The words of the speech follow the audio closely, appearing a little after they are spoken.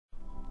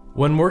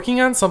When working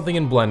on something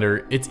in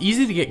Blender, it's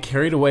easy to get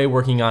carried away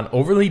working on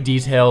overly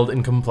detailed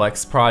and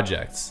complex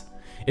projects.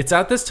 It's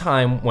at this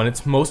time when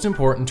it's most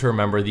important to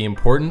remember the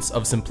importance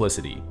of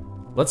simplicity.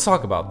 Let's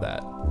talk about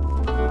that.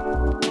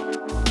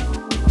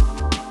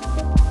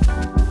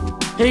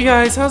 Hey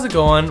guys, how's it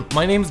going?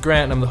 My name's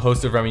Grant and I'm the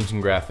host of Remington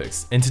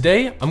Graphics, and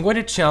today I'm going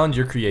to challenge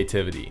your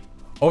creativity.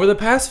 Over the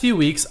past few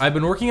weeks, I've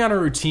been working on a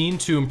routine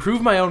to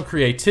improve my own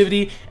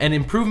creativity and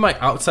improve my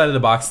outside of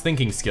the box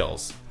thinking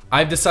skills.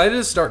 I've decided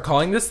to start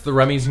calling this the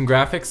Remington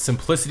Graphics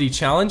Simplicity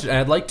Challenge, and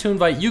I'd like to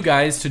invite you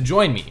guys to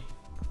join me.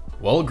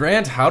 Well,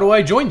 Grant, how do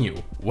I join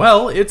you?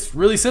 Well, it's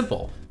really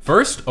simple.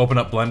 First, open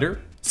up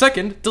Blender.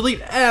 Second,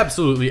 delete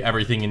absolutely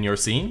everything in your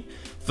scene.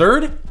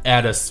 Third,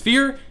 add a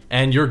sphere,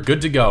 and you're good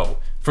to go.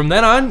 From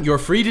then on, you're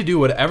free to do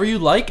whatever you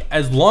like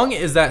as long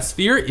as that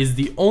sphere is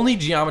the only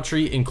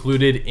geometry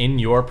included in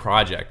your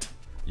project.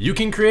 You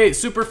can create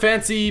super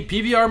fancy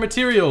PBR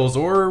materials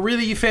or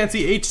really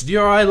fancy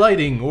HDRI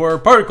lighting or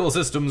particle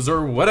systems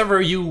or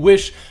whatever you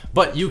wish,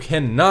 but you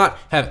cannot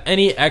have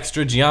any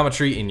extra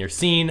geometry in your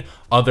scene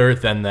other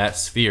than that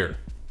sphere.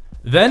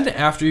 Then,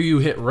 after you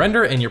hit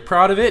render and you're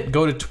proud of it,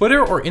 go to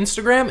Twitter or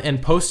Instagram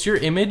and post your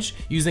image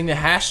using the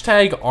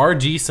hashtag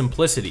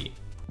RGSimplicity.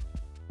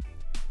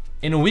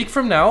 In a week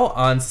from now,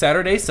 on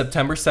Saturday,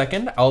 September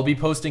 2nd, I'll be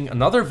posting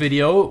another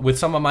video with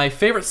some of my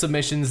favorite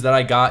submissions that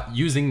I got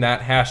using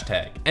that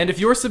hashtag. And if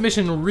your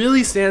submission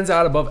really stands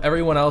out above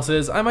everyone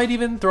else's, I might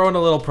even throw in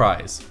a little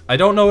prize. I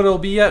don't know what it'll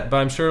be yet,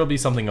 but I'm sure it'll be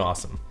something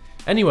awesome.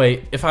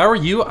 Anyway, if I were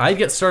you, I'd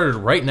get started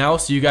right now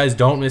so you guys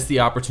don't miss the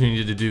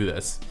opportunity to do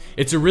this.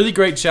 It's a really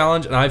great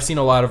challenge and I've seen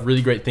a lot of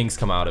really great things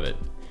come out of it.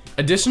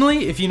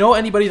 Additionally, if you know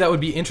anybody that would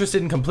be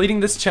interested in completing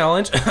this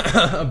challenge,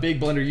 big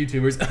Blender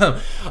YouTubers,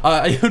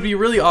 it would be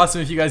really awesome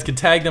if you guys could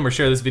tag them or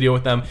share this video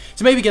with them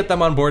to maybe get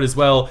them on board as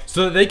well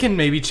so that they can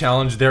maybe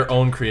challenge their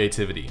own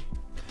creativity.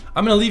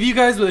 I'm going to leave you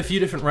guys with a few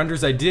different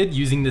renders I did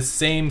using this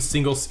same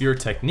single sphere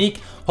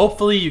technique.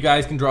 Hopefully you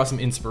guys can draw some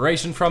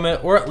inspiration from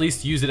it or at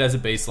least use it as a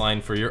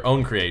baseline for your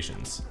own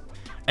creations.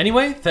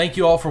 Anyway, thank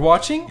you all for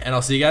watching and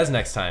I'll see you guys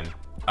next time.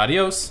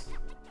 Adios!